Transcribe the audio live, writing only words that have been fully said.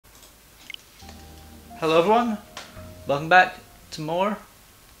Hello everyone, welcome back to more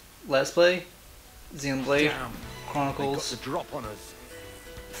Let's Play Xenoblade Damn. Chronicles They got the drop on us.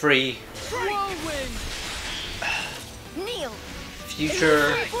 3 Kneel!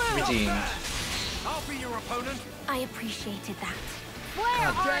 Future Redeemed. I'll be your opponent. I appreciated that.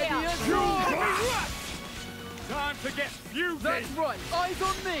 Time to get fusing. That's right, eyes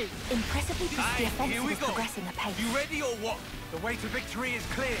on me! Impressively, the Aye, offensive here we is go. progressing apace. You ready or what? The way to victory is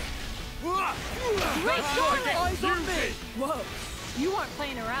clear. Great going! Eyes on me! Whoa, you weren't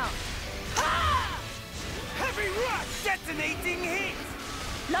playing around. Heavy rush! Detonating hit!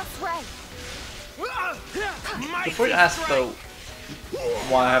 Lost Ray! Before you ask about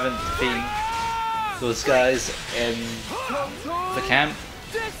why I haven't defeated those guys in the camp,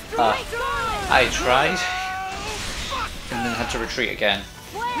 I tried and then had to retreat again.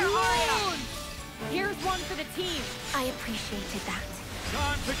 Here's one for the team. I appreciated that.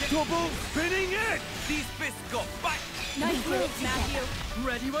 Time to get double spinning it! These fists got back! Nice We did it move, Matthew.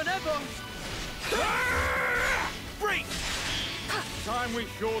 Ready whenever! Break! Time we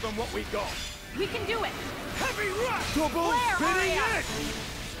show them what we got. We can do it. Heavy rush! Double Flare, spinning Arya! it!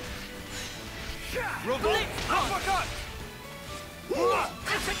 Revolt! Uppercut!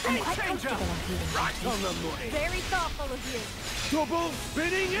 It's a I'm game quite changer! comfortable on healing. Right on the money! Very thoughtful of you. Double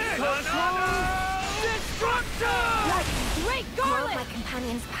spinning it! Destruction! Great Grow garlic! my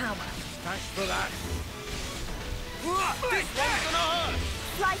companion's power. Thanks for that. This one's gonna hurt!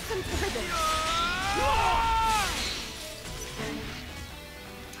 Slice them to ribbons.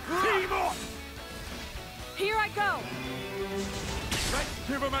 Team up! Here I go. Let's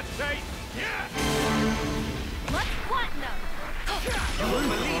give him a taste! Yeah! Let's platinum. You won't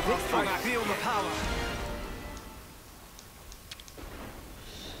believe it! I feel the power!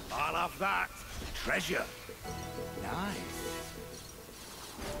 I'll have that! Treasure! Nice!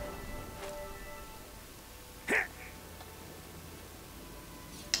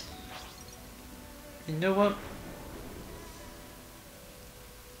 You know what?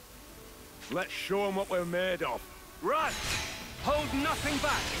 Let's show them what we're made of. Run! Hold nothing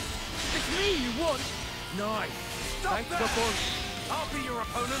back! It's me you want! Nice! Thanks a bunch! I'll be your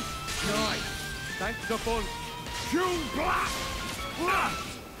opponent! Nice! Thanks a bunch! June Blast!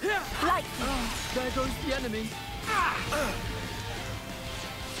 Light. There goes the enemy.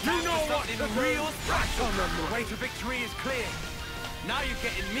 You know what in real scratch on them. The way to victory is clear. Now you're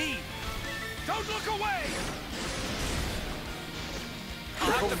getting me. Don't look away!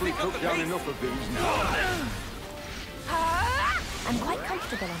 I'll probably cook down enough of these now. I'm quite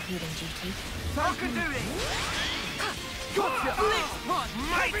comfortable on healing duty. I can do this! Gotcha! Blitz punch!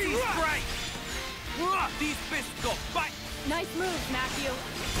 Mighty strike! These fists got back! Nice move, Matthew.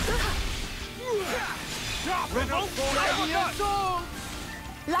 Revolt! Ready assault!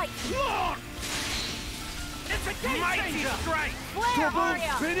 Light. It's a game Mighty strike! Flare,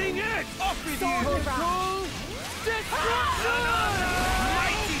 Arya! Spinning it! Off with you! Total destruction!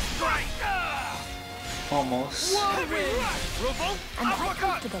 Mighty strike! Almost. Whirlwind! Revolt! I'm quite Uppercut!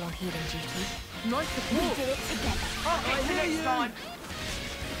 comfortable on healing duty. Nice We support! did it together. I hear you!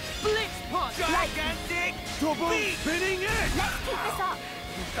 Blitz punch! Gigantic! Double Beat. spinning it! Let's keep this up.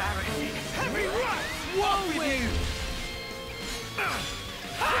 Embarrassing! Heavy rush! Off with you!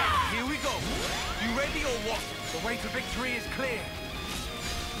 Here we go! You ready or what? The way to victory is clear!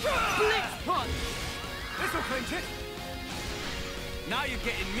 Blitz punch! This'll clinch it! Now you're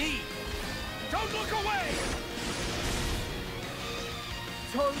getting me! Don't look away!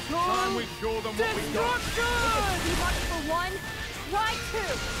 Total Time we show them what we got! destruction! You want for one? Try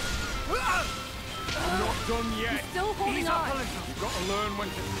two. I'm not done yet! He's still holding Ease up on. a little. You've got to learn when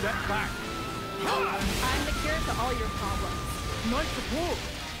to step back! I'm the cure to all your problems. Nice support!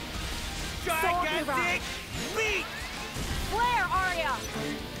 Gigantic! Beat! Flare, Arya!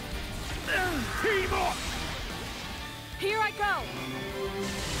 Team up! Here I go.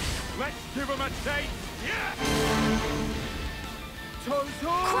 Let's give them a taste! Yeah! Total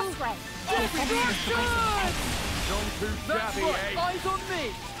Crossray. The offensive is progressing apace. Don't too That's shabby, right, eh? eyes on me!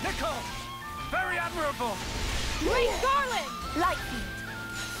 Nicole! Very admirable! Great garland. Light feed.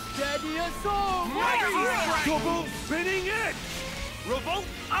 Steady assault! Mighty Arya! strike! Double spinning it! Revolt!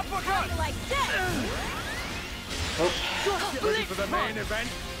 How Uppercut! you like this? Oh, Gotcha! Ready for the main event?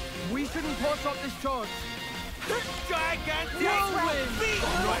 We shouldn't pass up this chance! Gigantic! Whirlwind! Beat!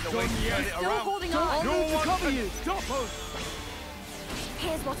 I'm not done yet! Still holding I'll on. No move to one cover can you! stop us!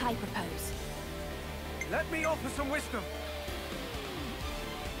 Here's what I propose. Let me offer some wisdom.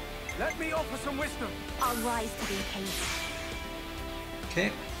 Let me offer some wisdom. I'll rise to the occasion.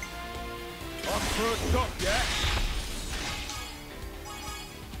 okay. I'm first up, yeah?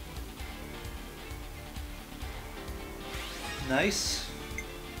 Nice.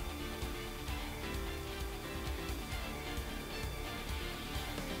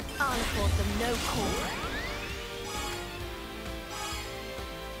 I'll afford them no call.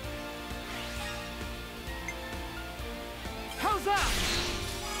 How's that?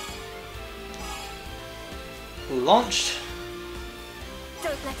 Launched.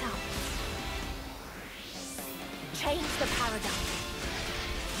 Don't let up. Change the paradigm.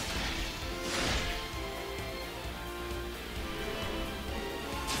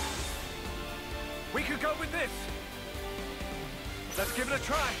 We could go with this. Let's give it a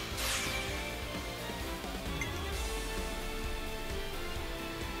try.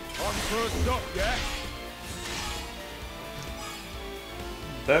 On first up, yeah?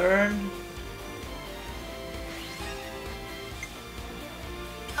 Burn.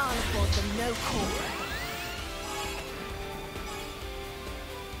 I'll afford them no call.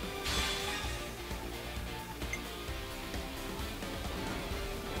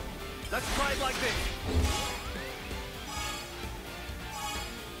 Let's try it like this.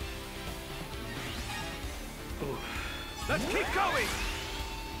 Let's keep going.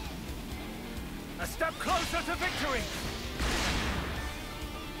 A step closer to victory.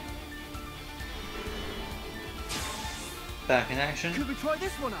 Back in action. Could we try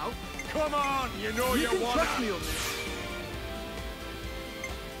this one out? Come on, you know you can want trust to. me on this.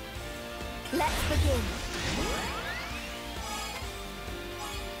 Let's begin.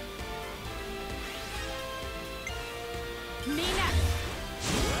 Me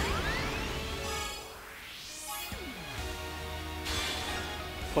next.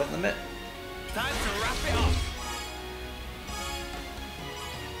 Point limit. Time to wrap it up.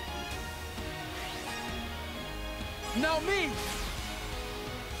 Now me!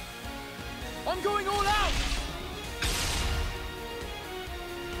 I'm going all out!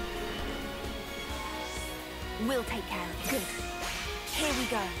 We'll take care of it. Good. Here we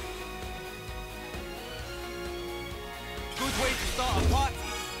go. Good way to start a party.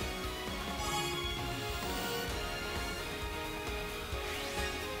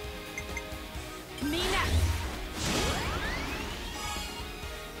 Me next.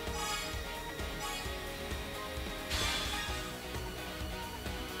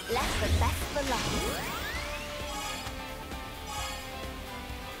 Left the best for last.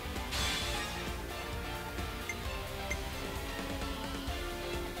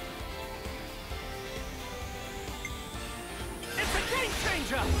 It's a game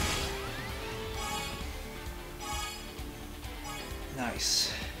changer.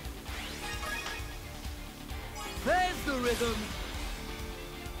 Nice. There's the rhythm!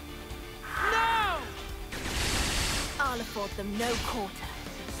 Now! I'll afford them no quarter.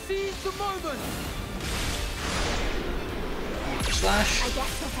 Seize the moment! Slash. I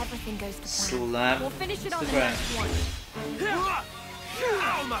guess not everything goes to plan. Slap. We'll finish it to on the ground. next one.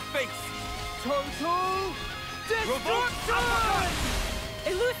 Ow, my face. Total destruction!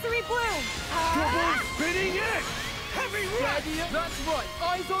 Illusory bloom. Double spinning it. Heavy rush. Ready? That's right,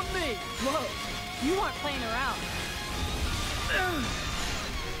 eyes on me! Whoa! You weren't playing around.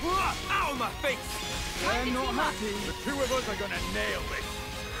 Ow, my face. I'm not team up. happy. The two of us are gonna nail this.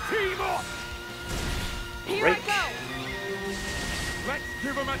 Team up. Here Break. I go. Let's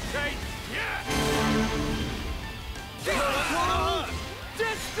give him a shake. Yeah.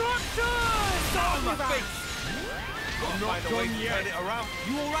 Destruction! Ow, my face. I'm not done yet. Turn it around.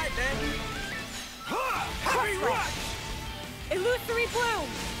 You all right there? Heavy rush. Illusory bloom.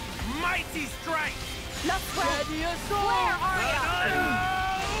 Mighty strike. Love spread. Ready Flare assault! aria.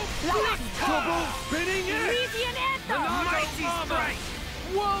 Double spinning it. Elysian anthem. Mighty strike.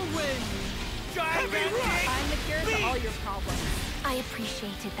 Whirlwind! Gigantic. I'm the cure to all your problems. I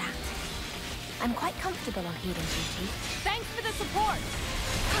appreciated that. I'm quite comfortable on healing duty. Thanks for the support.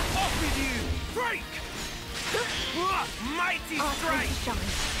 Off with you. Break. Mighty Our time to strike.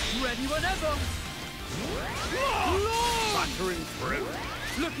 shine. Ready whenever! Battering through.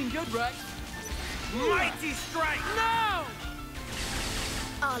 Looking good, Rex. Mighty strike. Now!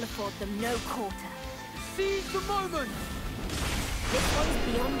 I'll afford them no quarter. Seize the moment! This one's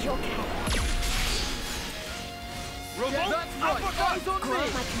beyond your care. Revolt. That's right, eyes on Grant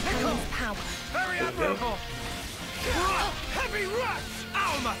me! my companion's power. Very admirable. Heavy rush.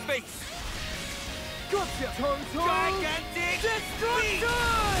 Ow, my face. Gotcha! Total Gigantic.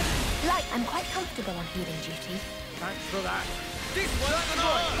 destruction! Like, I'm quite comfortable on healing duty. Thanks for that. This one's That's gonna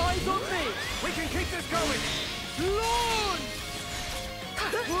right, hurt. eyes on me! We can keep this going. Launch!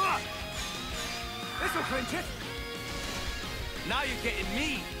 This will clinch it. Now you're getting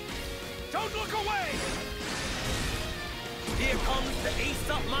me. Don't look away. Here comes the ace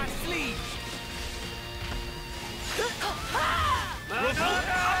up my sleeve.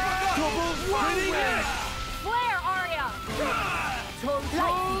 spinning edge! Flare, Arya! Total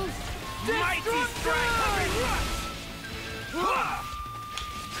mighty strike! Heavy rush!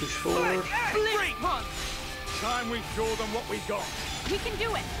 Push forward. Blitz punch! Time we show them what we got. We can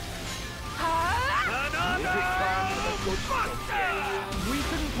do it! Another buster! We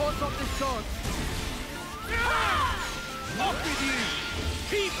couldn't pass up this chance. Off with you!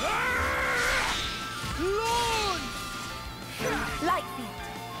 Keep launch! Light feet.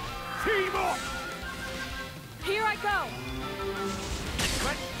 Team up! Here I go!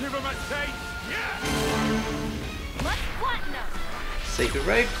 Let's give them a taste! Yeah! Let's flatten them! Sacred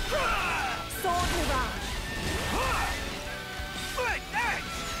Rape. Sword mirage. Split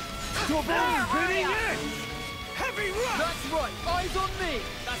edge! Flare, Spinning Arya! edge! Heavy rush! That's right. Eyes on me.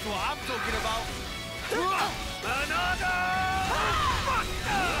 That's what I'm talking about! Another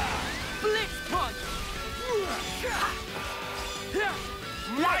buster! Blitz punch.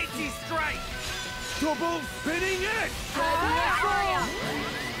 Mighty strike! Double spinning edge! Arya!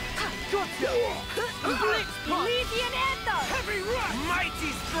 Gotcha. Blitz punch. Elysian Anthem! Heavy rush!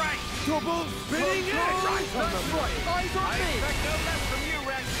 Mighty strike! Double spinning edge! That's right. Eyes on I me. expect no less from you,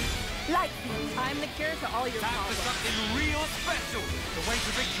 Rex. Light feet. I'm the cure to all your Time for problems. something real special. The way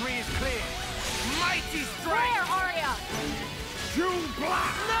to victory is clear. Mighty strike! Flare, Arya! June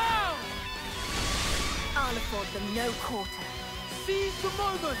Black! No! I'll afford them no quarter. Seize the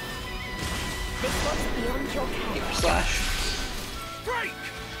moment. This one's beyond your ken. Hyper Slash. Break!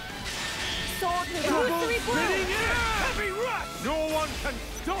 Sword mirage. Illusory blow! Spinning edge! Heavy rush! No one can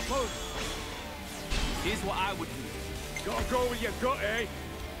stop us! Here's what I would do. Gotta go with your gut, eh?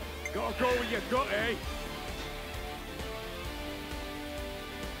 Gotta go with your gut, eh?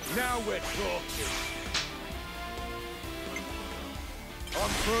 Now we're talking. On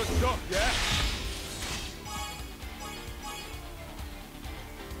first up, yeah?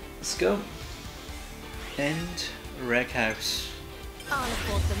 Let's go. End Wreck House. I'll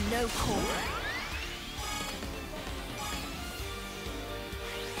afford them no quarter.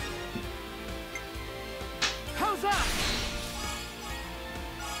 How's that?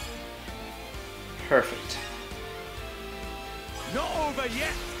 Perfect. Not over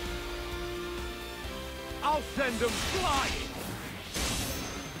yet! I'll send them flying!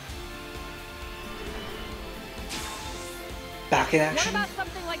 Back in What action. about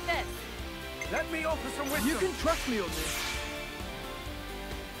something like this? Let me offer some wisdom! You can trust me on this.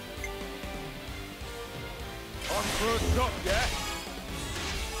 On first up, yeah?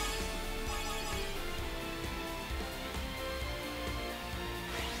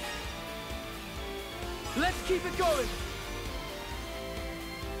 Let's keep it going.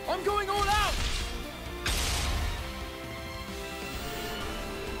 I'm going all out.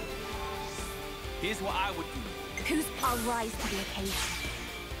 Here's what I would do. I'll rise to the occasion.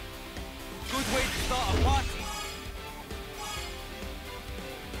 Good way to start a party.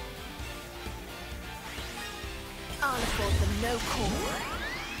 I'll afford them no quarter.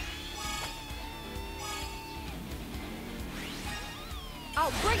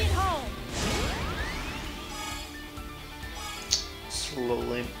 I'll bring it home!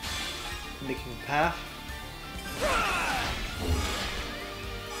 Slowly making path.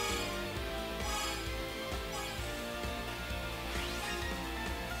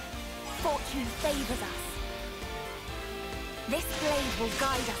 Fortune favors us. This blade will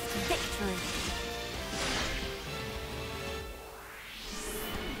guide us to victory.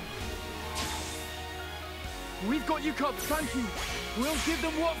 We've got you covered, thank you. We'll give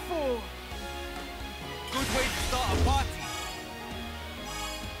them what for. Good way to start a party.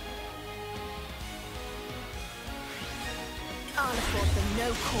 I'll afford them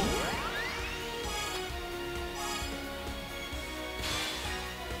no quarter.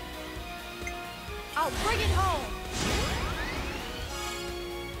 I'll bring it home!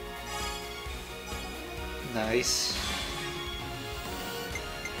 Nice.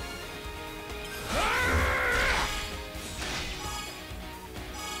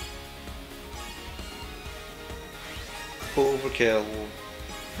 Overkill.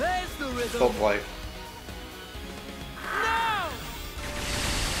 There's the rhythm. Top life. No!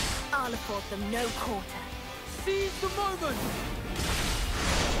 I'll afford them no quarter. Seize the moment.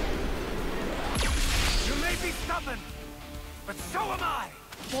 You may be stubborn, but so am I.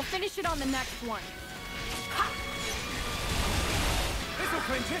 We'll finish it on the next one. This'll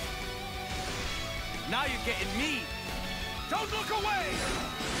clinch it. Now you're getting me. Don't look away.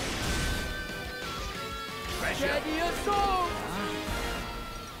 Treasure. Ready a song.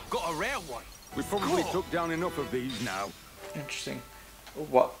 Got a rare one. We probably took down enough of these now. Interesting.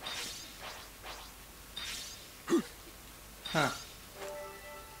 What? Huh.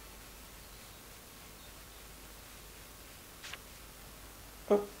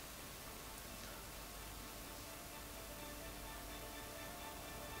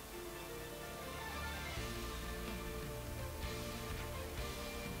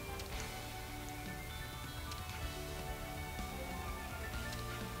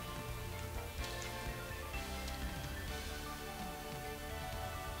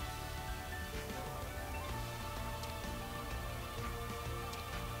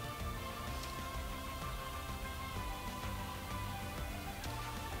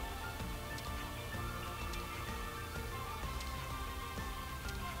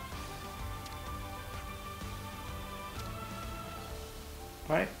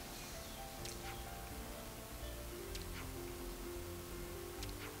 Right.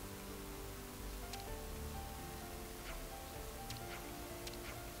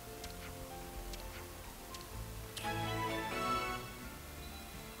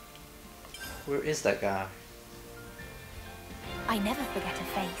 Where is that guy? I never forget a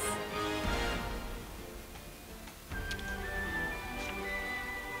face.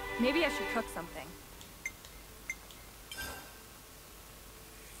 Maybe I should cook something.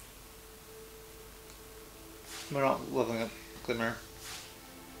 We're not leveling up Glimmer.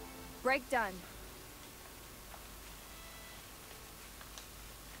 Break done.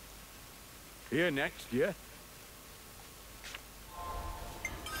 Here next, yeah?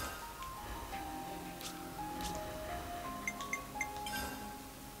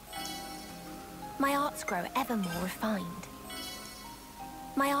 My arts grow ever more refined.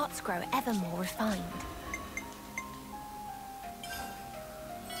 My arts grow ever more refined.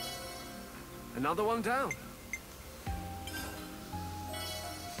 Another one down.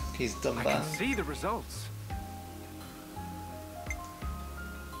 He's done I that. can see the results.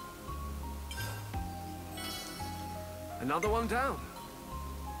 Another one down.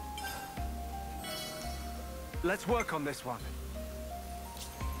 Let's work on this one.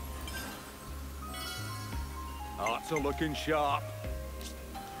 Arts are looking sharp.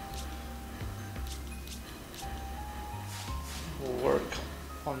 We'll work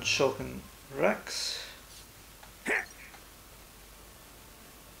on Shulk Rex.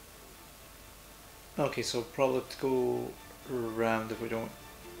 Okay, so probably have to go around if we don't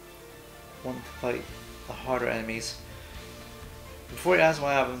want to fight the harder enemies. Before you ask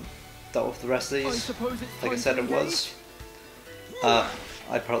why I haven't dealt with the rest of these, like I said it was,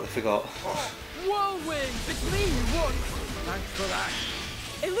 I probably forgot. Whirlwind! It's me you want! Thanks for that.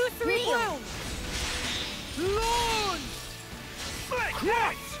 Illusory bloom! Launch! Flick!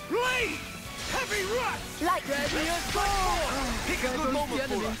 Yes! Blade! Heavy rush! Like Ready as ball! Pick a good moment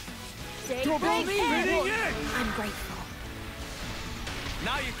for us. Stay Double break me! in. Spinning in! I'm grateful.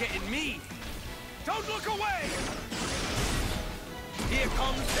 Now you're getting me. Don't look away! Here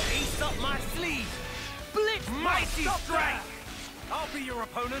comes the ace up my sleeve. Blitz! Mighty Stop strike! I'll be your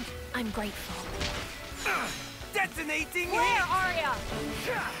opponent. I'm grateful. Detonating Where hit! are ya?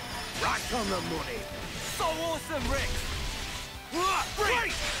 Right on the money. So awesome, Rick!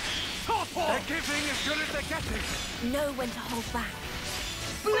 Break! Top off! They're giving as good as they're getting. Know when to hold back.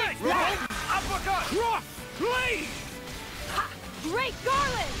 Blitz! Uppercut! Cross! Blade! Great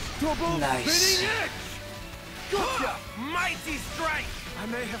garland! Double Nice. spinning edge! Gotcha! Mighty strike! I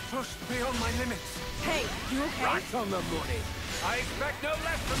may have pushed beyond my limits. Hey, you okay? Right on the money. I expect no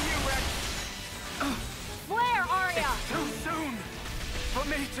less from you, Rex. Where are ya? Too soon for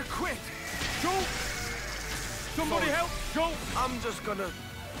me to quit. Jolt! Somebody help! Jolt! I'm just gonna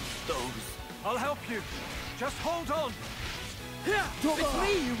doze. I'll help you. Just hold on. Here! It's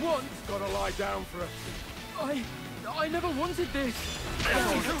me you want! Gotta lie down for a... I never wanted this!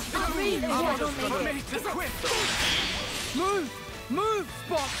 Too me soon that wanted for it. me to quit. Move! Move,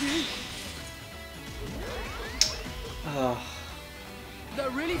 Sparky!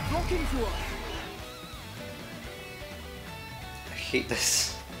 They're really flocking to us! I hate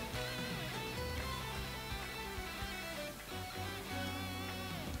this.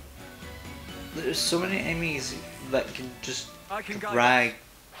 There's so many enemies that can just I can guide drag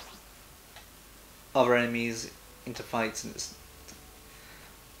other enemies into fights, and it's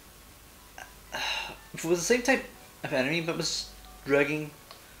if it was the same type of enemy but was dragging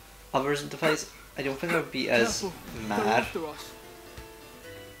others into fights, I don't think I would be as Careful. They're mad. after us.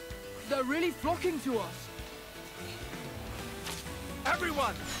 They're really flocking to us.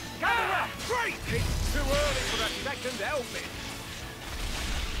 Everyone, gather up! Break! It's too early for the second helping.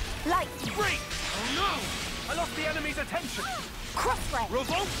 Light. Break! Oh no! I lost the enemy's attention. Crossway.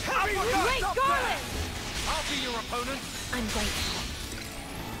 Revolt! Heavy Great rush! garland! I'll be your opponent. I'm grateful.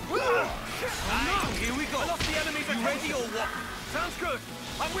 Oh, here we go. I lost the enemy's attention. Ready or what? Sounds good.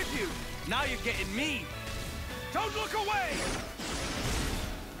 I'm with you. Now you're getting me. Don't look away.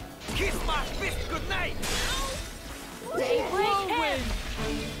 Kiss my fist goodnight. Daybreak Whirlwind!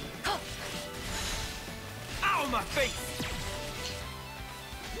 in! Ow, my face.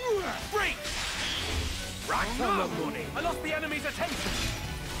 Break. Right on the money. I lost the enemy's attention.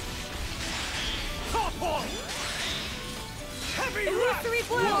 Top off. Heavy rush. Illusory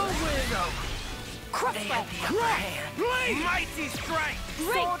bloom! Crossway. Blade. Mighty strike.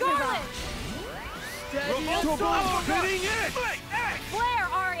 Great garland! Steady as Revolt. ball! Spinning in. Blade. Where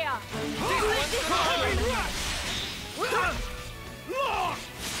are ya? Heavy rush. Lost.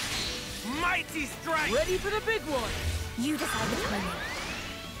 Mighty strike. Ready for the big one! You decide the timing.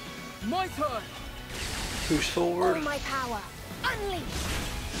 My turn. Push forward. All my power. Unleash.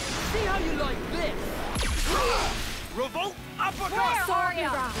 See how you like this. Revolt uppercut! Where, Arya?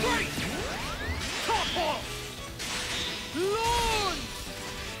 Great! Top off! Launch!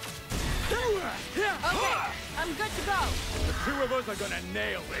 Okay, I'm good to go. The two of us are gonna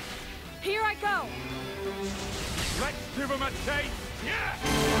nail this. Here I go. Let's give them a taste. Yeah!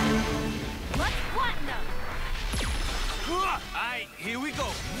 Let's flatten them. Aye, here we go.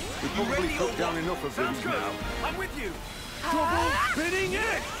 We probably put down enough of Sounds these good. now. I'm with you. Double spinning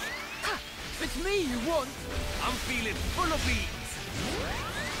it! It's me you want. I'm feeling full of beans.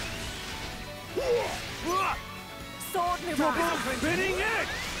 Sword Double mirage. spinning it!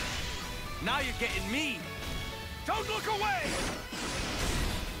 Now you're getting me. Don't look away!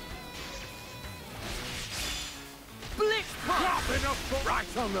 Blitz pop! Enough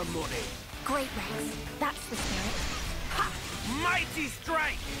right on the money. Great, Rex. That's the spirit. Mighty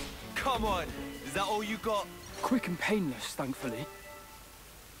strike! Come on. Is that all you got? Quick and painless, thankfully.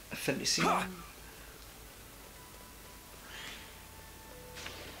 Finishing.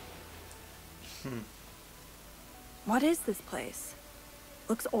 What is this place?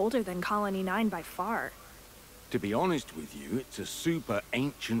 Looks older than Colony 9 by far. To be honest with you, it's a super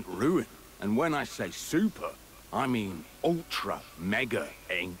ancient ruin. And when I say super, I mean ultra mega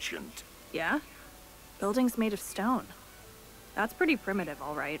ancient. Yeah? Buildings made of stone. That's pretty primitive,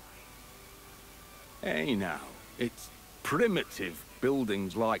 all right. Hey now, it's primitive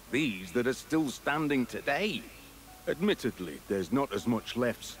buildings like these that are still standing today. Admittedly, there's not as much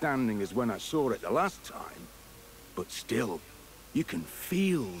left standing as when I saw it the last time. But still, you can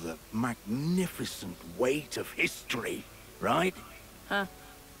feel the magnificent weight of history, right? Huh.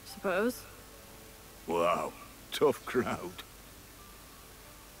 Suppose? Wow, tough crowd.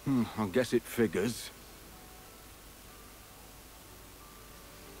 I guess it figures.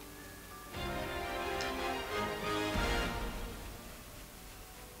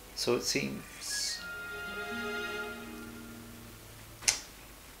 So it seems.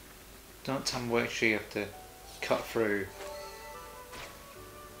 Don't tell me we actually have to cut through.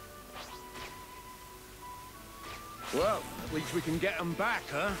 Well, at least we can get them back,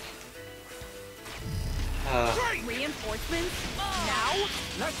 huh? Reinforcements? Now?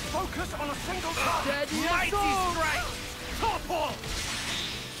 Let's focus on a single target. Steady as Mighty gold. strike! Top off!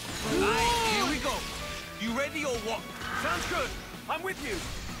 Aye, here we go. You ready or what? Sounds good. I'm with you.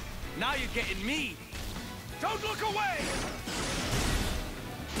 Now you're getting me. Don't look away!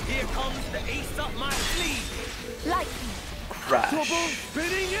 Here comes the ace up my sleeve. Lightning. Crash. Double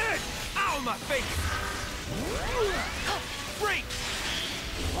spinning it! Ow, my face! Break!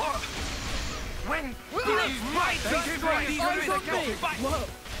 When Blitz you might pop. think Eyes these on really me. go back. Whoa.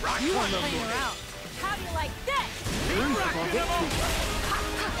 Right You on aren't the playing money. around. How do you like this?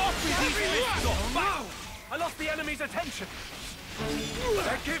 Off with these fists off! Wow! I lost the enemy's attention.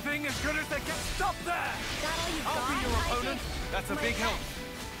 They're giving as good as they can. Stop there! That all you I'll be got? your I opponent. think That's a my big help.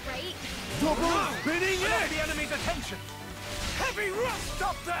 best, Right? Double spinning I lost it! the enemy's attention. Heavy rush!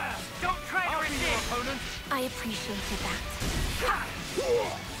 Stop there! Don't try to resist. I'll be your opponent. I appreciated that.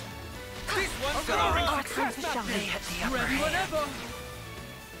 This one's gonna bring Our time success. to shine. Ready whenever.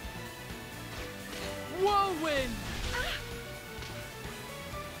 Whirlwind!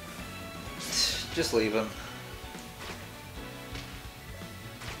 Just leave him.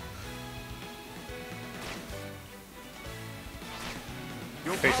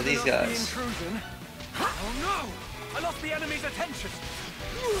 You're Okay, so pardon these us the guys. intrusion. Oh no! I lost the enemy's attention.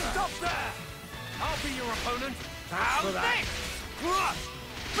 Stop there! I'll be your opponent. Thanks for that.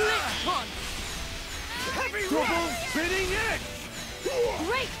 Blitz punch! Heavy Double rush! spinning it!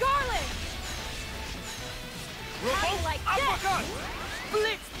 Great garland! Revolt like uppercut!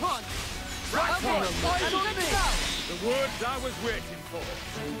 Blitz punch! Right Come on, on. eyes I'm on good me! to go. The words I was waiting for.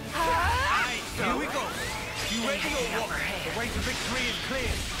 Aye, here we go. You ready or what? The way to victory is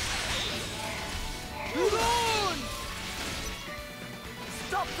clear. Launch!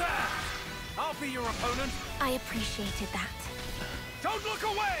 Stop there! I'll be your opponent. I appreciated that. Don't look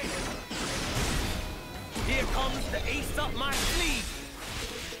away! Here comes the ace up my sleeve.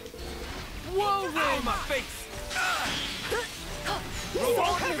 Whirlwind! Ow, my face!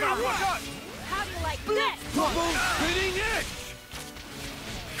 Revolt heavy uppercut! How do you like this? Double spinning it!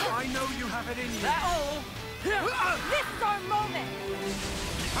 I know you have it in you. That all? This is our moment!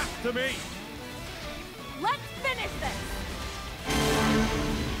 Pass to me! Let's finish this!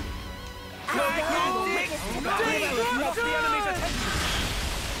 Lost the enemy's attention.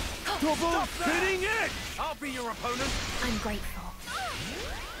 Double spinning it! I'll be your opponent. I'm grateful.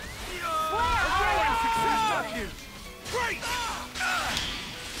 Success, nephew. Great!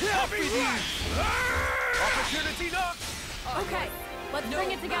 Up with you! Opportunity knock! Okay, let's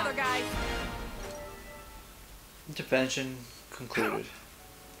bring it together, guys. Intervention concluded.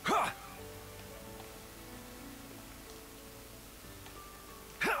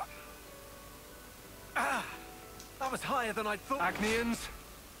 That was higher than I thought. Agnians,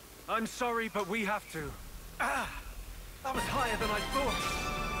 I'm sorry, but we have to. That was higher than I thought.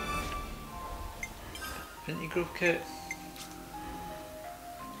 Infinity Grove Kit.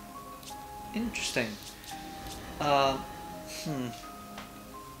 Interesting. I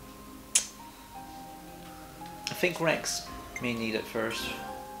think Rex may need it first.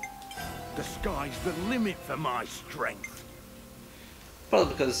 The sky's the limit for my strength.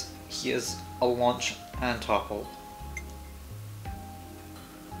 Probably because he is a launch and topple.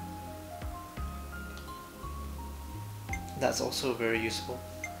 That's also very useful.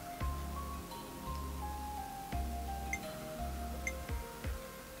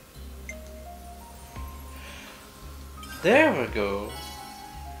 There we go.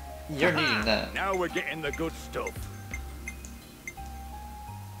 You're needing that. Now we're getting the good stuff.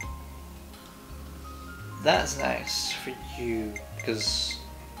 That's nice for you because,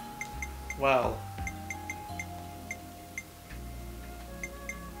 wow.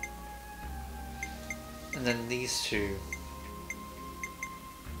 And then these two.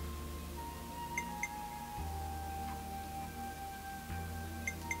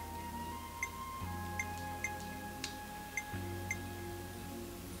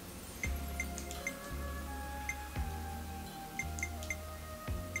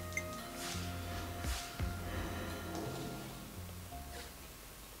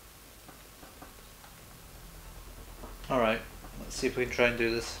 Alright, let's see if we can try and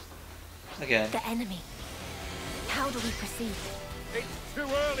do this again. The enemy. How do we proceed? It's too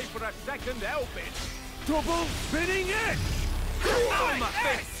early for a second helping. Double spinning it! Oh, my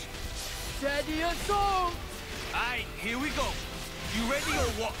face! Steady assault! Aye, here we go. You ready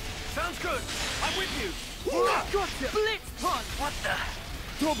or what? Sounds good. I'm with you. Gotcha! Blitz punch! What the?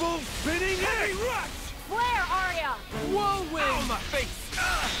 Double spinning Heavy it! rush! Flare, Arya! Whirlwind! Ow, my face!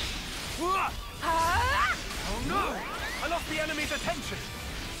 Ah! Oh no! I lost the enemy's attention.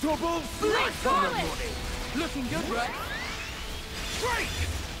 Double Blitz smash on the Garland! money! Looking good, right? Break!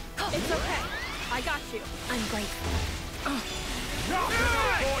 It's okay. I got you. I'm grateful.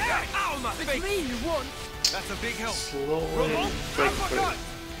 Ow, my It's face! me you want! That's a big help. Slowly Ramon, break free. uppercut!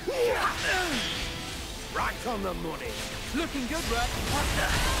 Right on the money! Looking good, right?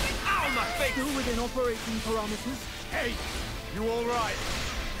 Ow, my face! Still within operating parameters. Hey! You alright?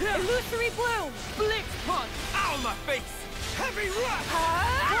 Illusory bloom! Blitz punch! Ow, my face! Heavy rush!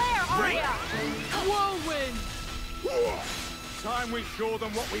 Flare, Arya! Whirlwind! Time we show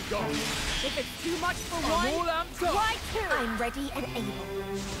them what we got. If it's too much for I'm all one, amped up! try two! I'm ready and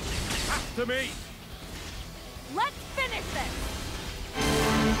able. After me! Let's finish this!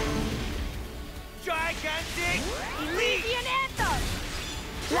 Gigantic! Elysian Anthem!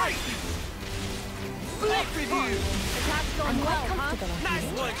 Right! Blitz with you! Attack's going I'm well, quite huh? comfortable up Nice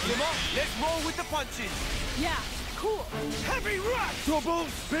here. one, Glimmer! Let's roll with the punches! Yeah, cool. Heavy rush! Double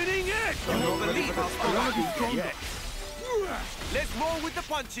spinning it! You won't believe how far I can go. Yet. Let's roll with the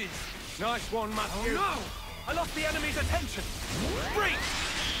punches! Nice one, Oh Matthew. no! I lost the enemy's attention! Break!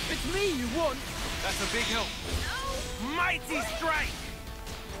 It's me you want! That's a big help. Mighty strike!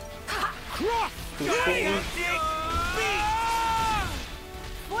 Cross! Gigantic beat!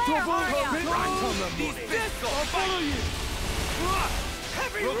 Flare, Arya! Right on the These money! fists will follow you!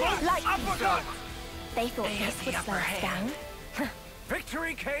 Heavy rush! Like Uppercut! They thought this would slow us down.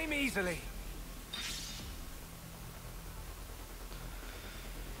 Victory came easily.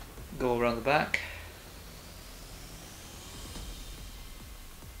 Go around the back.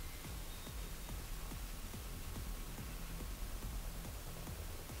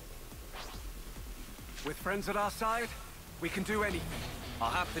 With friends at our side, we can do anything. I'll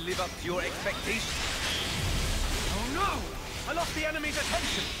have to live up to your expectations. Oh no! I lost the enemy's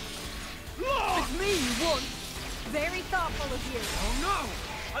attention! It's me you want! Very thoughtful of you. Oh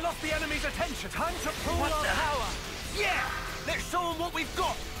no! I lost the enemy's attention! Time to pull our power! Yeah! Let's show them what we've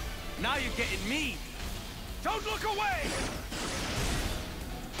got! Now you're getting me! Don't look away!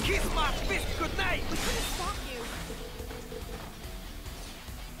 Kiss my fist goodnight! We couldn't stop you.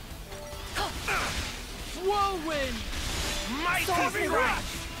 Whirlwind! Mighty rush!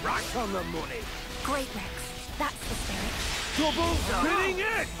 Right on the money! Great, Rex. That's the spirit. Double spinning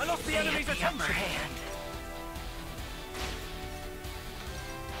it! I lost the enemy's attention!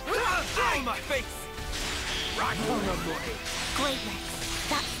 Ow, my face! Right on the money! Great, Rex.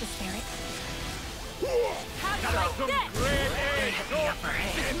 That's the spirit. How do you like this? Great aid! upper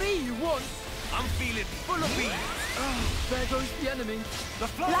hand. It's me you want! I'm feeling full of beans. Oh, there goes the enemy. The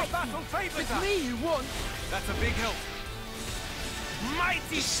flow of battle favors It's us. me you want! That's a big help.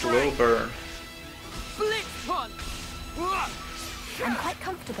 Mighty Slow strike. burn. Blitz punch! I'm quite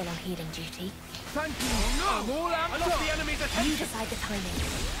comfortable on healing duty. Thank you! I'm all I amped lost up! the enemy's You attention. decide the timing.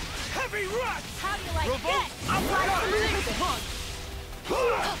 Heavy rush. How do you like Revolt. that? Blitz punch!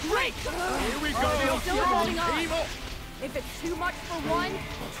 Break! Here we go! Still holding on. Team up! If it's too much for one,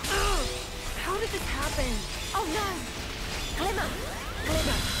 How did this happen? Oh no! Glimmer!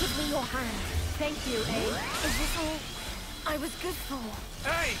 Glimmer, give me your hand. thank you, A. Is this all I was good for?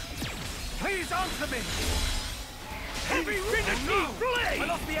 Hey, please answer me. Heavy Infinity Blade. I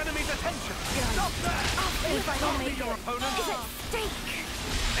lost the enemy's attention. Stop that. If I Can't don't be make your it, opponent. is at stake.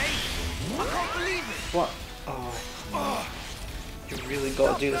 Hey, I can't believe it. What? Oh. You really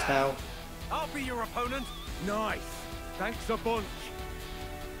gotta do this now. I'll be your opponent. Nice. Thanks a bunch.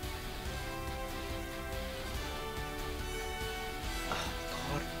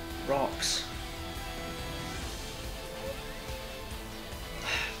 God, rocks.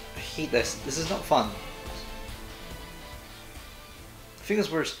 I hate this. This is not fun. I think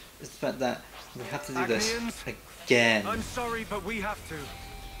it's worse is the fact that we have to do this Agnians, again. I'm sorry, but we have to.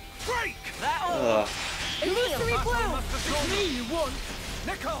 Break! Ugh. illusory Battle bloom! must have It's gone. me you want!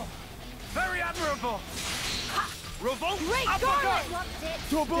 Nickel! Very admirable! Revolt! Great Uppercut! garland!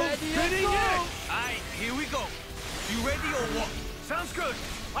 Double Steady spinning and it! go! Aye, here we go. You ready or what? Sounds good.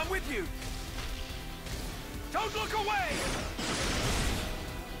 I'm with you. Don't look away!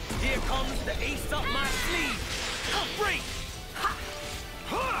 Here comes the ace up my sleeve. Break!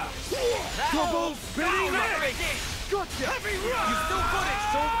 Double spinning it! Gotcha! Heavy rush! You still got it!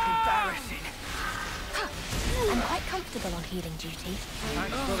 So embarrassing. I'm quite comfortable on healing duty.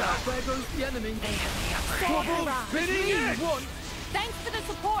 Thanks for that. There goes the enemy. They have the upper hand. Double spinning it! One. Thanks for the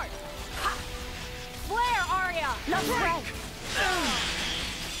support! Flare, Arya! Love break!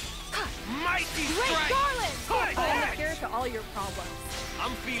 Mighty Great strike! garland! High I'm the edge! cure to all your problems.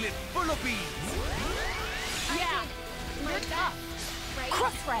 I'm feeling full of beans. Yeah, good up.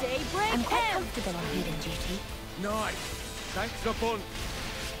 Crossray! Daybreak I'm quite him! comfortable on healing duty. Nice. Thanks a bunch.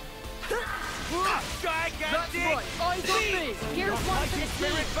 Gigantic! That's right. Eyes on me. Here's one for the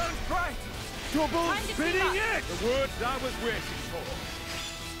Spirit team. burns bright. Double Time to team spinning up. it! The words I was waiting for.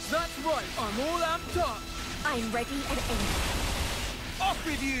 That's right. I'm all amped up. I'm ready and aiming. Off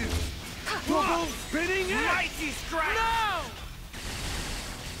with you! Double spinning it! Mighty strike! Now!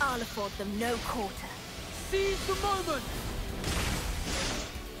 I'll afford them no quarter. Seize the moment.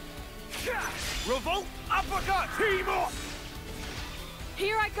 Revolt! Uppercut! Team up!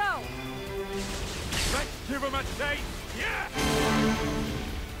 Here I go! Let's give him a taste. Yeah!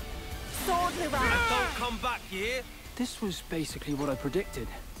 Sword mirage. Don't come back, you hear? This was basically what I predicted.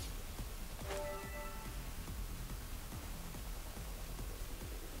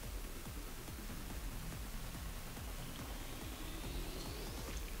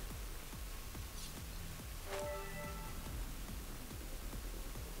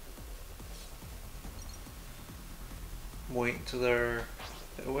 Wait until they're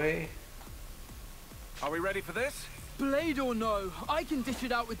away. Are we ready for this? Blade or no, I can dish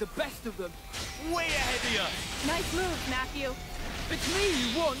it out with the best of them. Way ahead of you! Nice move, Matthew. It's me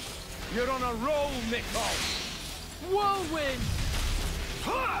you want. You're on a roll, Nicole. Whirlwind.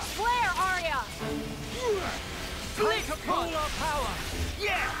 Flare, Arya! Time to pull our power!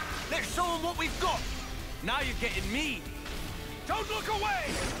 Yeah! Let's show them what we've got! Now you're getting me! Don't look away!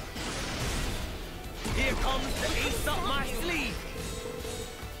 Here comes the ace up my sleeve!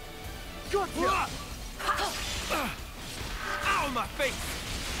 Gotcha. Ow, my face!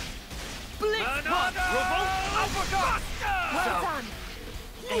 Blitz punch. Revolt! Uppercut! Well done.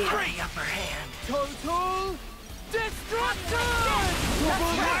 Great upper hand! Total destruction.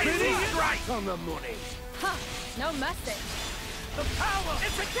 Double spinning mighty it. strike on the money! Huh, no message. The power!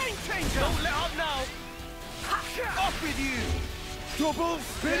 It's a game changer! Don't let up now! Off with you! Double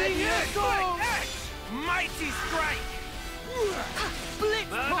spinning it. Strike X! Mighty strike! Blitz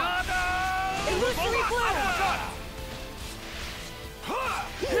punch. Illusory bloom!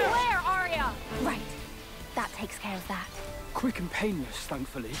 Flare, Arya! Right. That takes care of that. Quick and painless,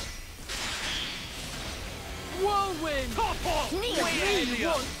 thankfully. Whirlwind. Topple! Kneel. Way ahead of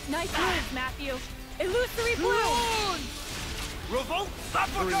you! Nice move, Matthew. Illusory bloom! Launch. Revolt!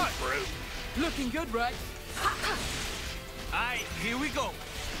 Uppercut! Looking good, Rex. Aye, here we go.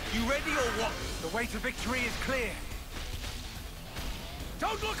 You ready or what? The way to victory is clear.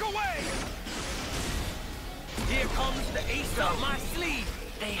 Don't look away! Here comes the ace up my sleeve.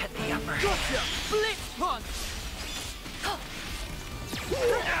 They had the upper hand. Gotcha. Blitz punch.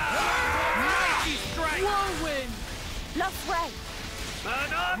 Lost Ray.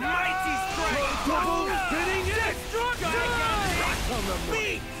 Mighty strike! Double spinning it!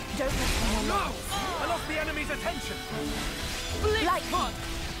 Beat! Don't let them No! alone. I lost the enemy's attention. Like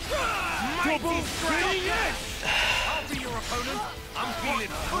Double spinning it! I'll be your opponent. I'm feeling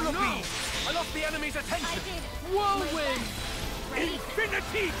full of beat. I lost the enemy's attention. Whirlwind!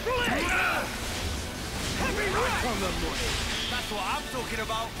 Infinity blade! Heavy right on the money. That's what I'm talking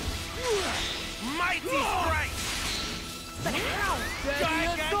about. Mighty strike! but how?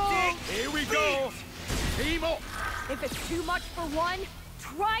 Gigantic! Here we go. Team up. If it's too much for one,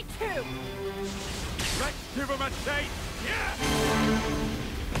 try two! Let's give him a taste. Yeah!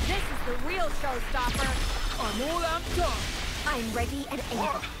 This is the real showstopper! I'm all amped up! I'm ready and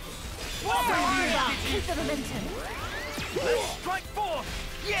able. Keep the momentum. Let's strike forth!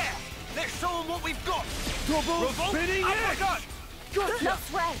 Yeah! Let's show them what we've got! Double Revolt, spinning uppercut! it!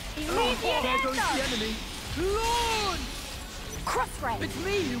 Lost Ray. Immediate There goes the anthem! enemy. Launch! Cross Ray. It's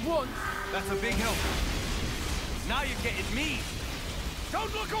me you want! That's a big help. Now you're getting me.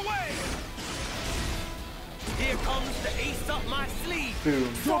 Don't look away! Here comes the ace up my sleeve.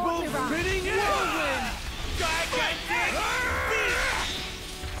 Boom. Double spinning it! Gigantic!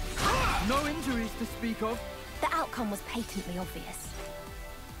 No injuries to speak of. The outcome was patently obvious.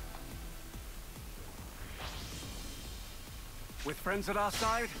 With friends at our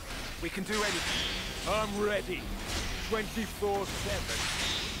side, we can do anything. I'm ready. 24/7.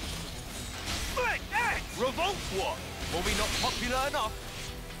 Flick! Revolt what? Were we not popular enough?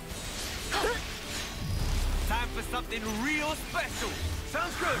 Time for something real special.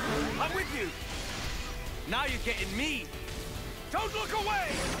 Sounds good. I'm with you. Now you're getting me. Don't look away!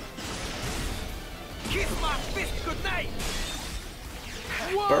 Kiss my fist goodnight.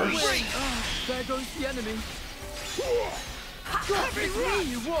 Burst. There goes the enemy. Heavy It's right!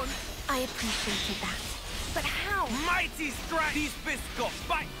 me you want! I appreciated that. But how? Mighty strike. These fists got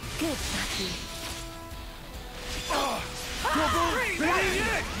bite. Good, Matthew. Double spinning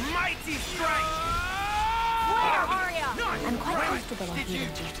it! Mighty strike. Where are ya? I'm quite comfortable on healing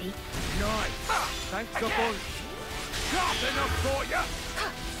duty. Nice. Thanks a bunch. Got enough for ya!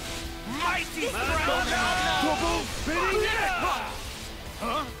 Mighty strike. Double spinning it!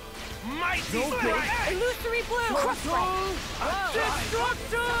 Huh? Mighty No strike. Illusory blue! Cross Ray.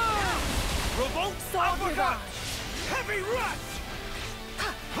 Destructor! Revolt uppercut. Heavy rush!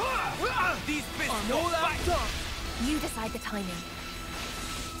 These fists I'm all got amped bite. up! You decide the timing.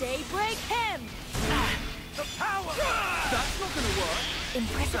 Daybreak him! The power! That's not gonna work!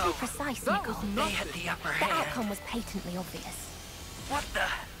 Impressively precise, That was Nicole. nothing! the upper The outcome was patently obvious. What the?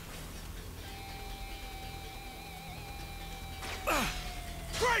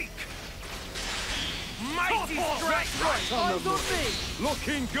 Break! Mighty strike. Eyes on me!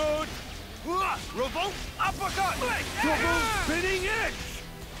 Looking good! Revolt uppercut. Double spinning it!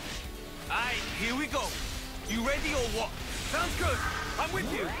 Aye, here we go. You ready or what? Sounds good. I'm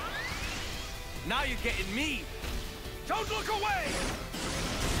with you. Now you're getting me. Don't look away!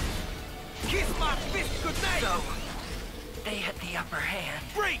 Kiss my fist goodnight. So, they had the upper hand.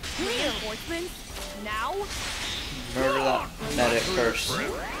 Break. Reinforcements? Now? Murder that medic first. Great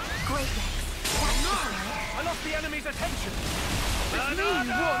Rex. That's the spirit. I lost the enemy's attention. Me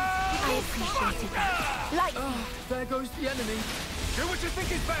you want! I appreciated that. Like There goes the enemy. Do what you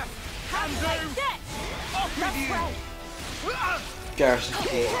think is best. Take that! Off with Lost you. Ray. Garrison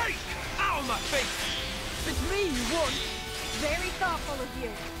Key. Break. Out of my face. It's me you want! Very thoughtful of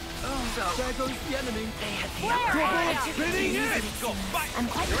you. So, There goes the enemy. they had the Where upper are hand. ya? Spinning it! It's got bite. I'm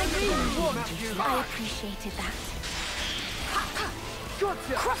quite Me comfortable on you want! healing duty. I appreciated that.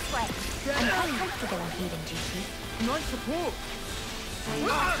 Gotcha! Cross Ray. I'm quite comfortable on healing duty. Nice support.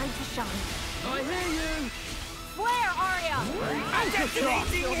 Time to shine. I hear you. Where are ya?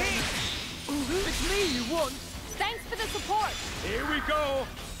 Detonating hit. It's me you want. Thanks for the support. Here we go.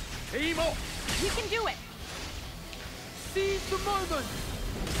 Team up. We can do it. Seize the moment.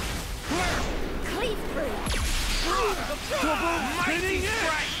 Cleave through. Double spinning it!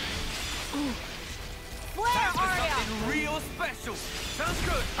 Where Time for are ya? something real special. Sounds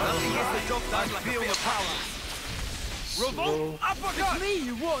good. Nothing gets the job done like feel the power. Revolt uppercut. It's me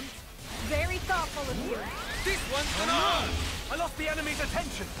you want. Very thoughtful of you. This one's gonna hurt. I lost the enemy's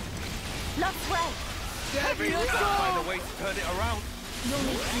attention. Lost Ray. Heavy Gotta find a assault. way to turn it around. You'll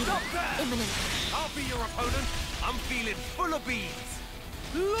need healing. Imminent. I'll be your opponent. I'm feeling full of beans.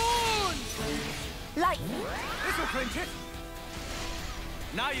 Launch! Lightning. This'll clinch it.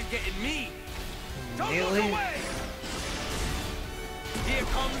 Now you're getting me. Don't Nearly. look away! Here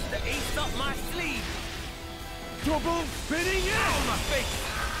comes the ace up my sleeve. Double spinning Out of it! my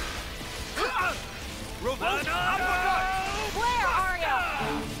face. Reverse uppercut! Where are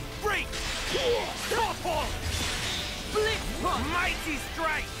you? Break! Topple! Blitz punch! Mighty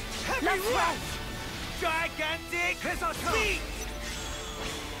strike! Heavy Let's rush! Gigantic beat!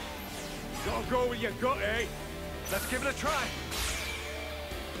 Gotta go with your gut, eh? Let's give it a try.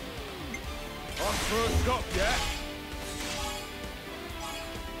 On first up, yeah?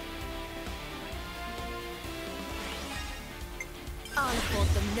 I'll afford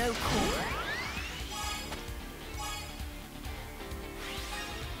them no quarter.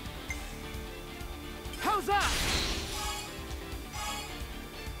 How's that?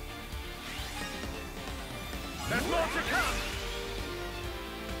 There's more to come!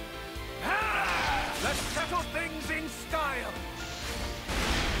 Let's settle things in style!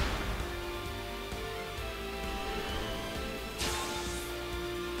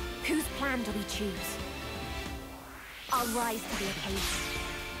 Whose plan do we choose? I'll rise to the occasion.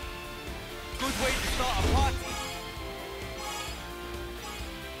 Good way to start a party!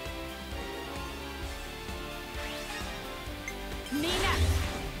 Nina!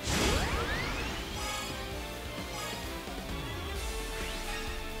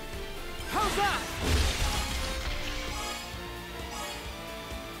 How's that?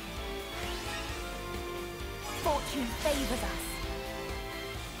 Fortune favors us.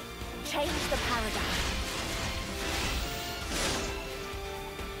 Change the paradigm.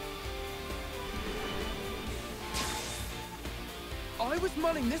 I was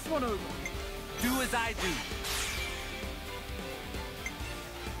mulling this one over. Do as I do.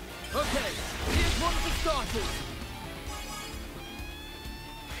 Okay, here's one for starters.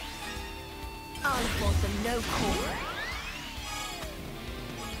 I'll afford them no quarter.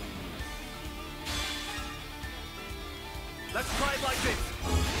 Let's try it like this.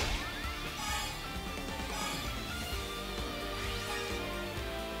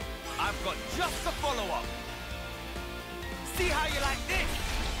 I've got just a follow-up. See how you like this?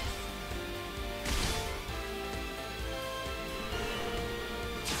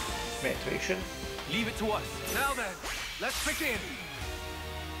 Penetration. Leave it to us. Now then, let's begin.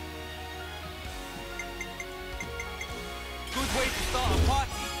 Good way to start a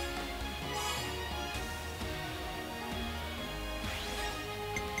party.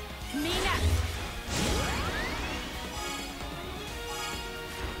 Nina!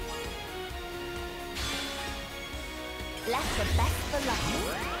 Left the best for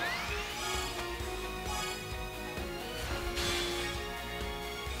last.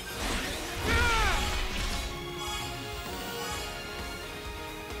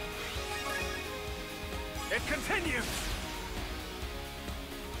 It continues!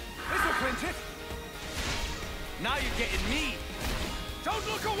 This'll clinch it! Now you're getting me! Don't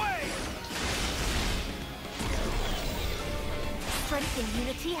look away! Strength and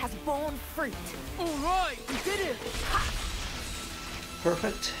unity has borne fruit. All right, we did it!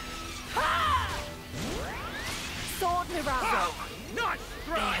 Perfect. Sword Mirazo. Nice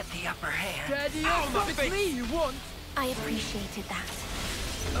They strike! had the upper hand. Daddy, Ow, my it's face. me you want! I appreciated that.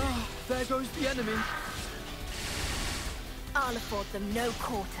 Oh, there goes the enemy. I'll afford them no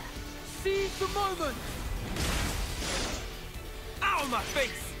quarter. Seize the moment! Ow, my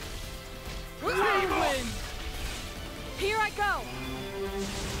face! We win! Here I go!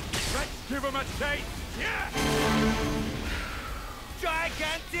 Let's give him a taste. Yeah!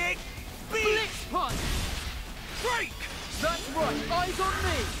 Gigantic beat! Blitz punch! Break! That's right, eyes on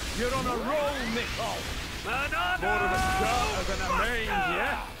me! You're on a roll, Nicole. Another! More of a starter than a main,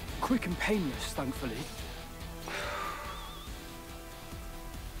 yeah? Quick and painless, thankfully.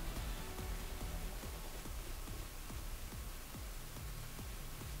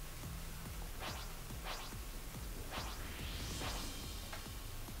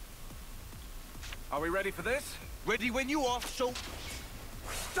 Are we ready for this? Ready when you are, so...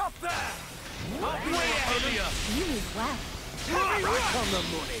 Stop there! I'll be way ahead of you! You move well. Heavy rush! Back on the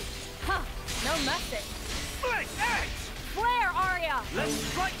money. Huh, no message. Split edge! Where are ya? Let's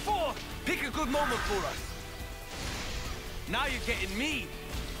strike forth! Pick a good moment for us. Now you're getting me.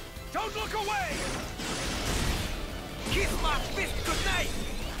 Don't look away! Kiss my fist goodnight!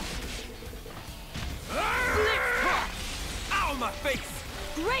 Ow, my face!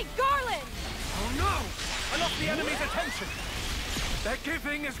 Great Garland! Oh no! I lost the enemy's attention! They're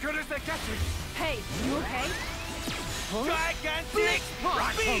giving as good as they're getting. Hey, you okay? Gigantic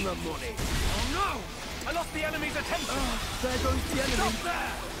Right beat! on the money. Oh no! I lost the enemy's attention! There goes the enemy. Stop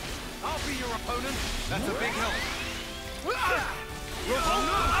there! I'll be your opponent. That's a big help. Oh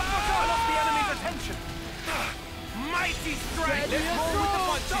no! I lost the enemy's attention! Mighty strike! Ready Let's or roll with the go.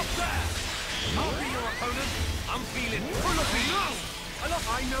 punches! Stop there! I'll be your opponent. I'm feeling full of beat.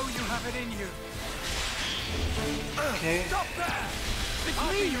 I know you have it in you. Okay. Stop there! It's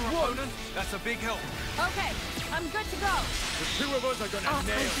me, your opponent. That's a big help. Okay, I'm good to go. The two of us are gonna Our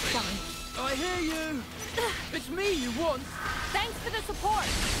nail place is this. done. I hear you. It's me you want. Thanks for the support.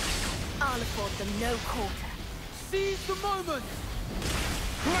 I'll afford them no quarter. Seize the moment.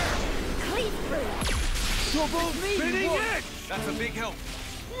 Cleave through. Double spinning it. That's a big help.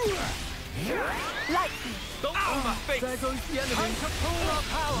 Lightning. Ow, my face! There goes the enemy. Time to pull our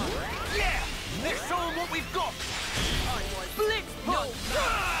power! Yeah! Let's show them what we've got! Blitz punch.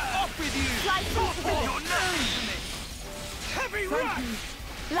 Off with you! Slide through. Your nose! Heavy rush!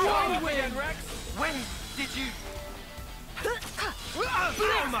 Lightning. Win, Rex! When did you...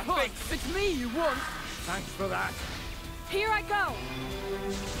 Ow, my face! It's me you want. Thanks for that. Here I go.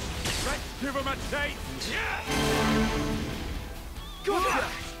 Let's give him a taste. Yeah! Gotcha.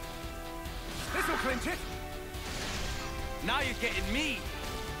 This'll clinch it! Now you're getting me!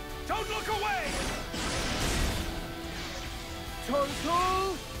 Don't look away!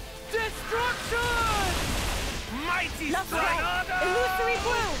 Total destruction! Mighty Left strike! right. Illusory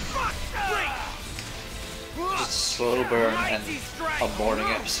bloom. Just slow burn and Mighty strike! a morning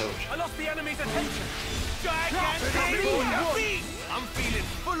episode. I lost the enemy's attention! Gigantic beat! I'm feeling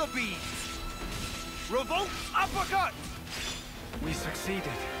full of bees! Revolt uppercut! We succeeded.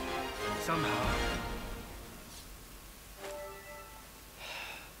 Somehow.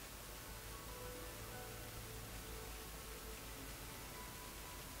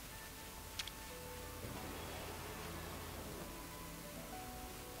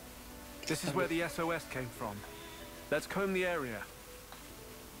 This is where the SOS came from. Let's comb the area.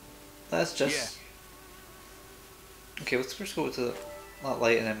 Let's just... Okay, let's first go to that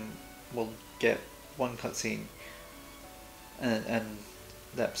light and then we'll get one cutscene and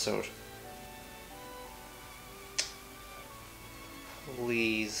the episode.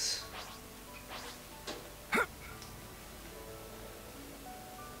 Please.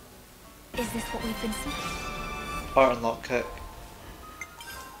 Is this what we've been seeking? Art unlock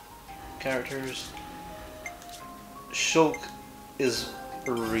characters. Shulk is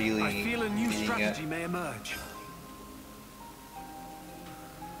really I feel a new needing strategy it. may emerge.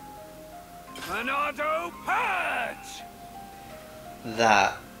 An auto purge!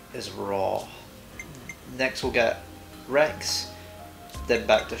 That is raw. Next we'll get Rex, then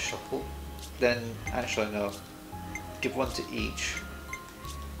back to Shulk, then actually no, give one to each.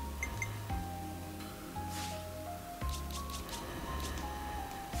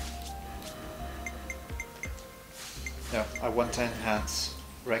 No, I want to enhance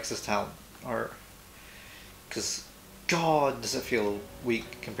Rex's talent, or because God does it feel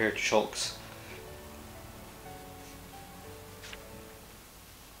weak compared to Shulk's.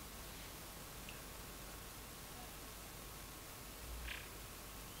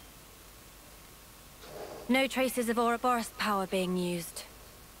 No traces of Ouroboros power being used.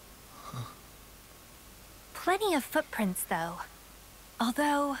 Plenty of footprints, though.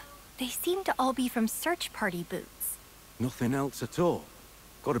 Although, they seem to all be from search party boots. Nothing else at all.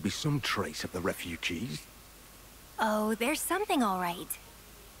 Gotta be some trace of the refugees. Oh, there's something all right.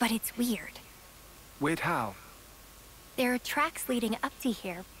 But it's weird. Weird how? There are tracks leading up to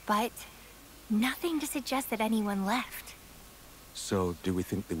here, but nothing to suggest that anyone left. So, do we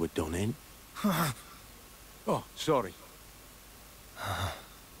think they were done in? Oh, sorry.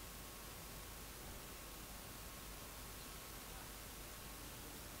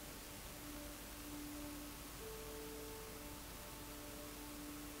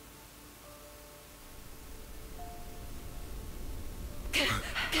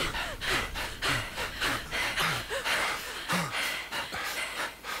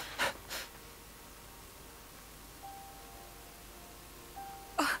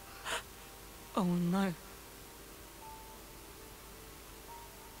 Oh no.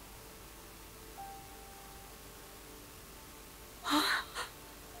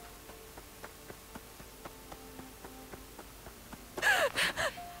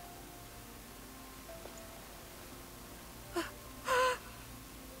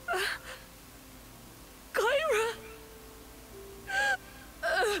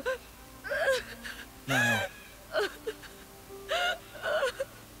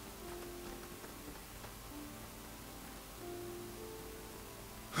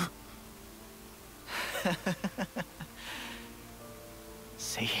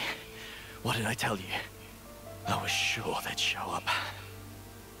 See? What did I tell you? I was sure they'd show up.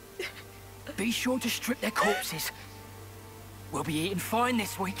 Be sure to strip their corpses. We'll be eating fine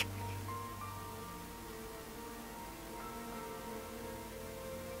this week.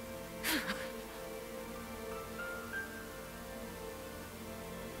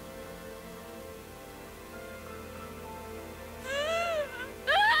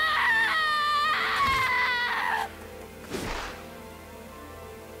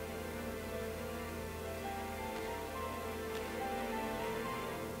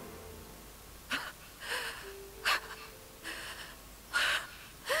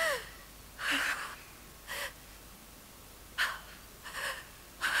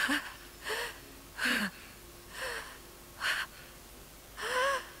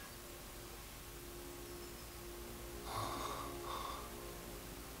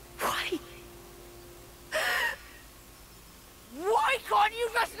 Can you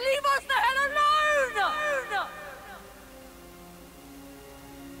just leave us the hell alone?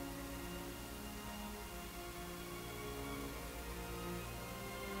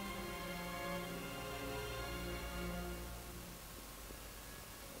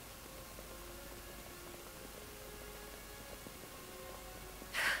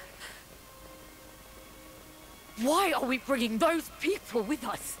 Why are we bringing those people with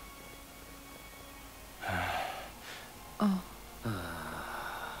us?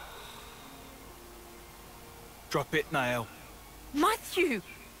 Drop it, Niall. Matthew!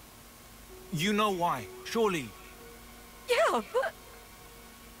 You know why, surely. Yeah, but...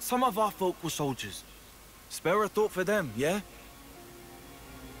 Some of our folk were soldiers. Spare a thought for them, yeah?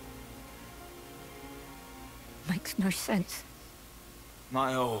 Makes no sense.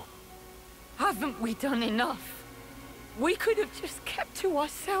 Niall. Haven't we done enough? We could have just kept to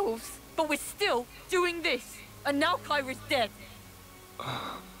ourselves, but we're still doing this. And now Kyra's dead.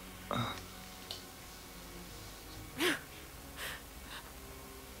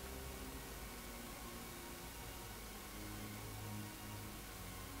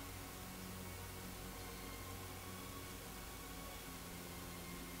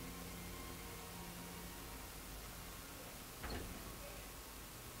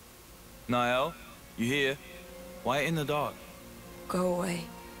 Niall, you here? Why in the dark? Go away.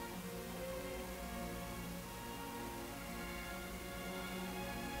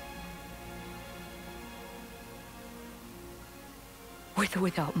 With or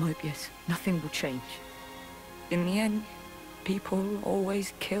without Mobius, nothing will change. In the end, people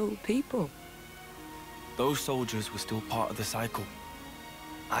always kill people. Those soldiers were still part of the cycle.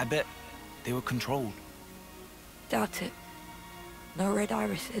 I bet they were controlled. Doubt it. No red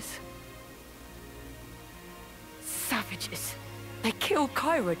irises. Savages. They killed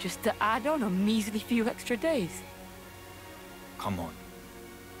Kyra just to add on a measly few extra days. Come on.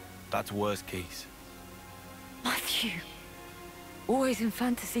 That's worst case. Matthew. Always in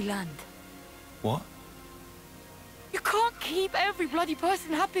fantasy land. What? You can't keep every bloody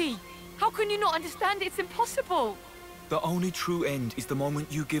person happy. How can you not understand it's impossible? The only true end is the moment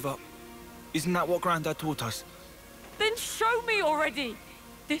you give up. Isn't that what Grandad taught us? Then show me already.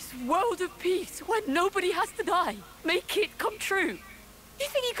 This world of peace where nobody has to die. Make it come true. You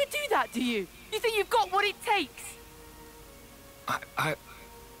think you could do that, do you? You think you've got what it takes?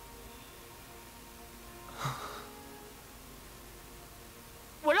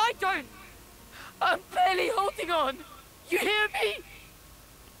 Well, I don't. I'm barely holding on. You hear me?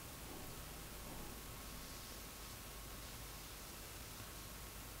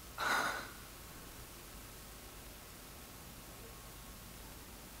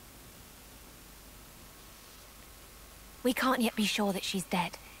 We can't yet be sure that she's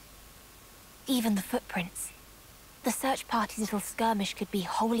dead. Even the footprints. The search party's little skirmish could be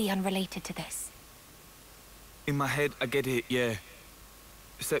wholly unrelated to this. In my head, I get it, yeah.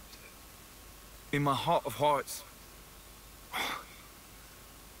 Except, in my heart of hearts,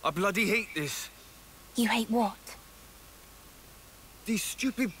 I bloody hate this. You hate what? These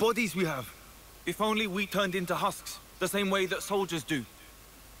stupid bodies we have. If only we turned into husks, the same way that soldiers do.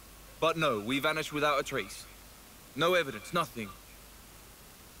 But no, we vanished without a trace. No evidence, nothing.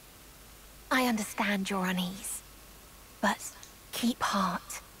 I understand your unease. But keep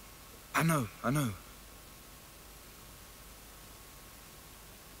heart. I know, I know.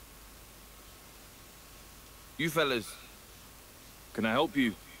 You fellas. Can I help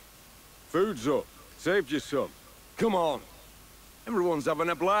you? Food's up. Saved you some. Come on. Everyone's having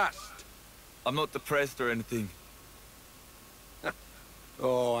a blast. I'm not depressed or anything.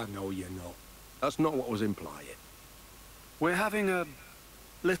 Oh, I know you're not. That's not what was implying. We're having a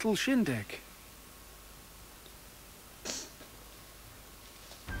little shindig.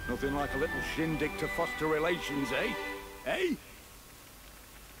 Nothing like a little shindig to foster relations, eh? Eh?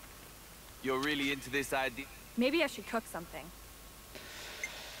 You're really into this idea? Maybe I should cook something.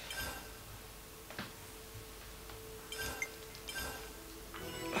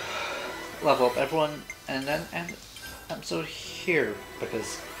 Level up everyone, and then end episode here,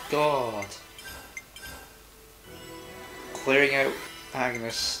 because God, clearing out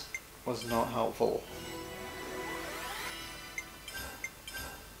Agnus was not helpful.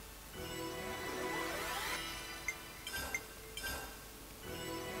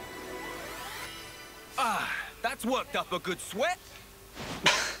 Ah, that's worked up a good sweat.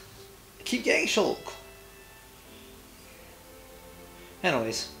 Keep getting shulk.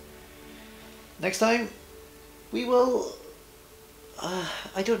 Anyways, next time we will.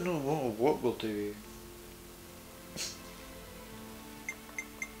 I don't know what we'll do.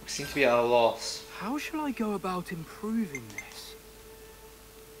 We seem to be at a loss. How shall I go about improving this?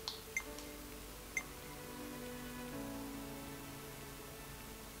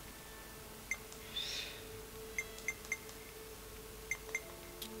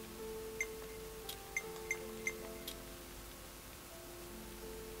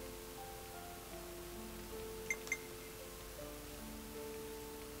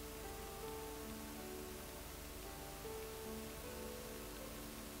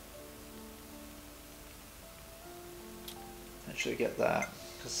 should get that,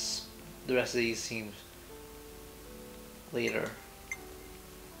 because the rest of these seem later.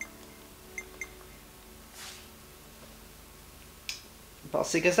 But I'll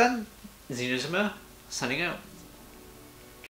see you guys then. Xenoblade, signing out.